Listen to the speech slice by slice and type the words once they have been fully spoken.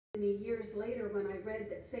years later when I read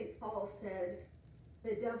that St. Paul said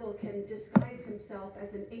the devil can disguise himself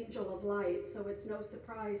as an angel of light, so it's no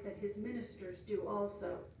surprise that his ministers do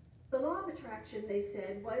also. The law of attraction, they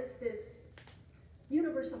said, was this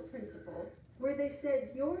universal principle where they said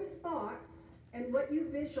your thoughts and what you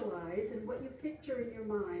visualize and what you picture in your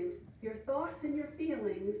mind, your thoughts and your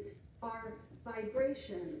feelings are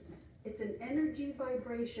vibrations. It's an energy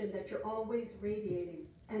vibration that you're always radiating,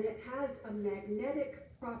 and it has a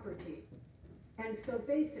magnetic property. And so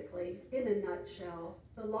basically, in a nutshell,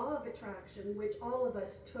 the law of attraction, which all of us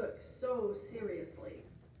took so seriously,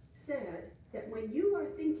 said that when you are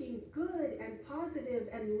thinking good and positive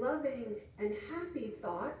and loving and happy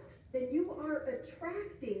thoughts, then you are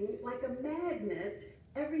attracting, like a magnet,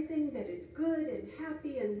 everything that is good and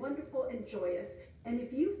happy and wonderful and joyous. And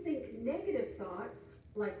if you think negative thoughts,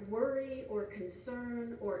 like worry or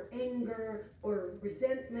concern or anger or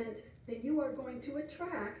resentment, then you are going to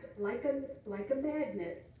attract, like a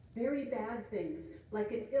magnet, very bad things,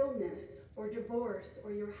 like an illness or divorce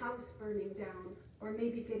or your house burning down or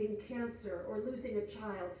maybe getting cancer or losing a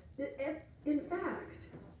child. In fact,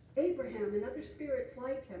 Abraham and other spirits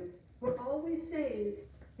like him were always saying,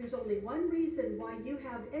 there's only one reason why you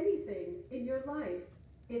have anything in your life.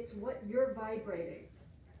 It's what you're vibrating.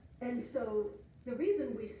 And so the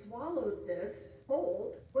reason we swallowed this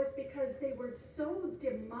whole was because they were so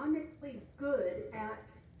demonically good at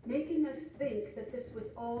making us think that this was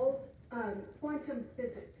all quantum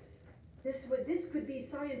physics. This could be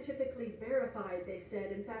scientifically verified, they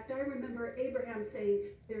said. In fact, I remember Abraham saying,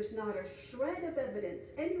 there's not a shred of evidence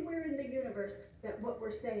anywhere in the universe that what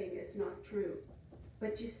we're saying is not true.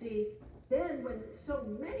 But you see, then when so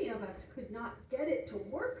many of us could not get it to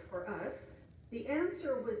work for us, the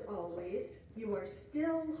answer was always, you are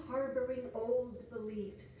still harboring old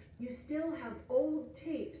beliefs. You still have old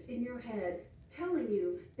tapes in your head telling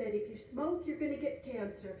you that if you smoke, you're going to get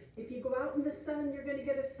cancer. If you go out in the sun, you're going to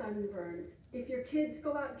get a sunburn. If your kids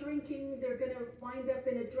go out drinking, they're going to wind up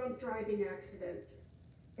in a drunk driving accident.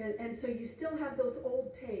 And so you still have those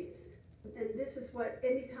old tapes. And this is what,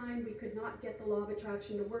 anytime we could not get the law of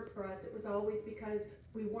attraction to work for us, it was always because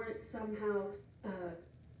we weren't somehow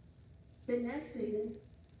finessing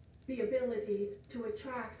the ability to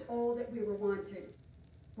attract all that we were wanting.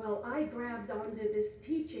 Well, I grabbed onto this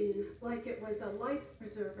teaching like it was a life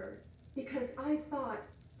preserver, because I thought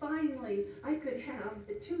finally I could have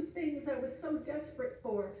the two things I was so desperate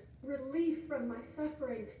for: relief from my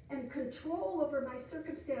suffering and control over my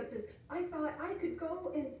circumstances. I thought I could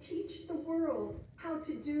go and teach the world how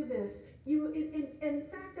to do this. In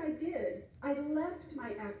fact, I did. I left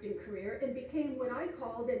my acting career and became what I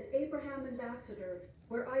called an Abraham ambassador,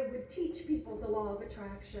 where I would teach people the law of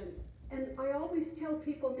attraction. And I always tell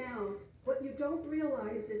people now, what you don't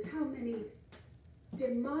realize is how many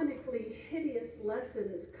demonically hideous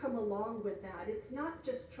lessons come along with that. It's not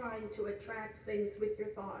just trying to attract things with your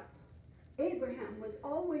thoughts. Abraham was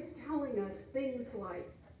always telling us things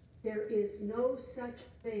like, there is no such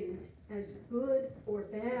thing as good or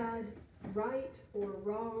bad, right or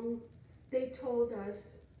wrong. They told us,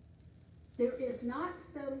 there is not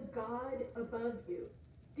some God above you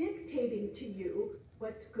dictating to you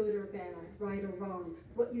what's good or bad, right or wrong,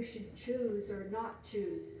 what you should choose or not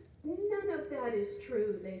choose. None of that is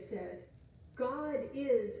true, they said. God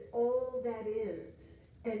is all that is.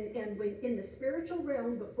 And when in the spiritual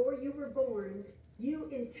realm, before you were born, you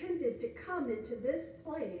intended to come into this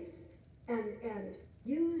place and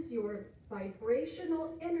use your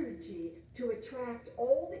vibrational energy to attract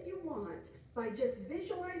all that you want by just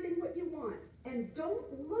visualizing what you want. And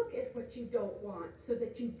don't look at what you don't want so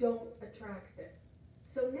that you don't attract it.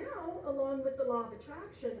 So now, along with the law of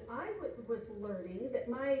attraction, I was learning that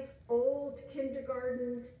my old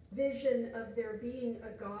kindergarten vision of there being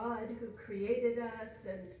a God who created us,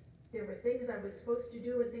 and there were things I was supposed to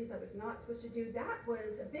do and things I was not supposed to do, that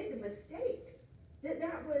was a big mistake.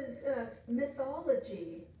 That was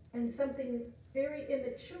mythology and something very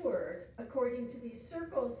immature according to these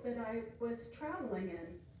circles that I was traveling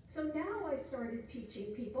in. So now I started teaching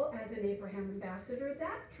people as an Abraham ambassador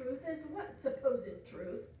that truth as what? Supposed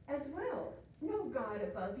truth as well. No God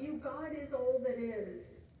above you. God is all that is.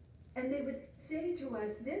 And they would say to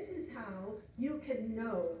us, this is how you can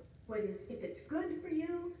know what is, if it's good for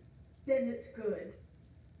you, then it's good.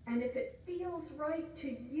 And if it feels right to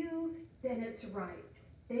you, then it's right.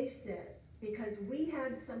 They said, because we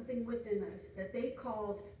had something within us that they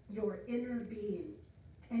called your inner being.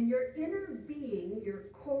 And your inner being, your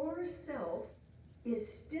core self, is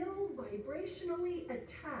still vibrationally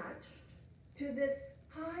attached to this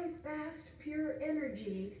high, fast, pure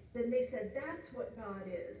energy. Then they said, that's what God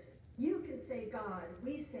is. You can say God.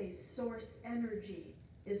 We say source energy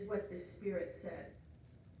is what the Spirit said.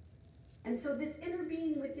 And so this inner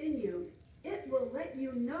being within you, it will let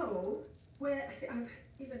you know when, it's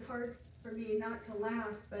even hard for me not to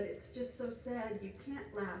laugh, but it's just so sad you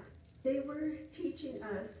can't laugh. They were teaching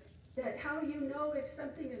us that how you know if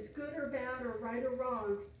something is good or bad or right or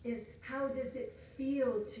wrong is how does it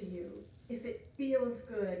feel to you. If it feels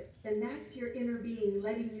good, then that's your inner being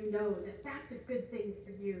letting you know that that's a good thing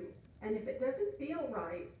for you. And if it doesn't feel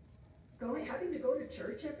right, having to go to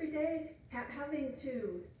church every day, having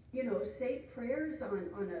to, say prayers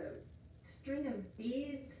on a string of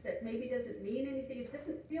beads that maybe doesn't mean anything, if it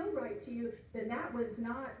doesn't feel right to you, then that was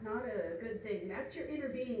not a good thing. That's your inner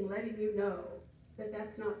being letting you know that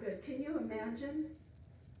that's not good. Can you imagine?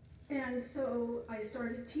 And so I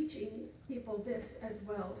started teaching people this as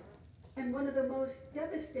well. And one of the most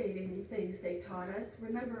devastating things they taught us,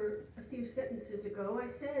 remember a few sentences ago, I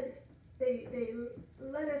said they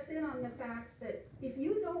let us in on the fact that if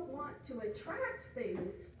you don't want to attract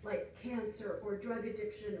things like cancer or drug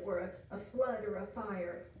addiction or a flood or a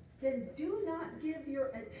fire, then do not give your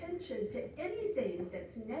attention to anything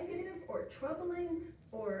that's negative or troubling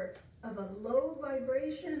or of a low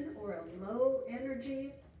vibration or a low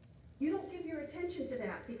energy. You don't give your attention to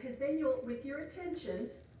that, because then with your attention,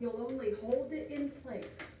 you'll only hold it in place,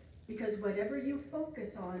 because whatever you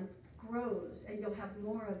focus on grows and you'll have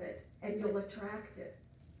more of it and you'll attract it.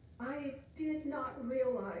 I did not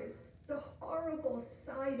realize the horrible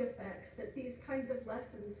side effects that these kinds of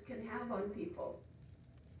lessons can have on people.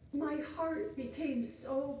 My heart became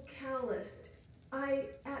so calloused.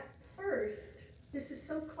 At first, this is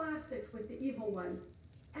so classic with the evil one,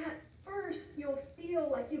 at first you'll feel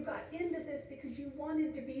like you got into this because you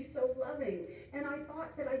wanted to be so loving. And I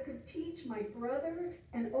thought that I could teach my brother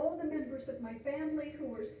and all the members of my family who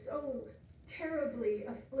were so terribly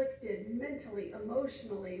afflicted mentally,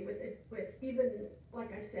 emotionally, with even,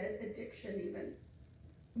 like I said, addiction even,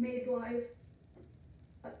 made life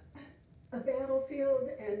a battlefield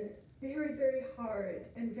and very, very hard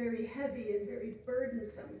and very heavy and very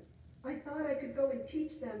burdensome. I thought I could go and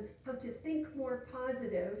teach them how to think more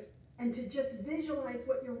positive and to just visualize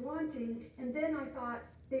what you're wanting, and then I thought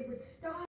they would stop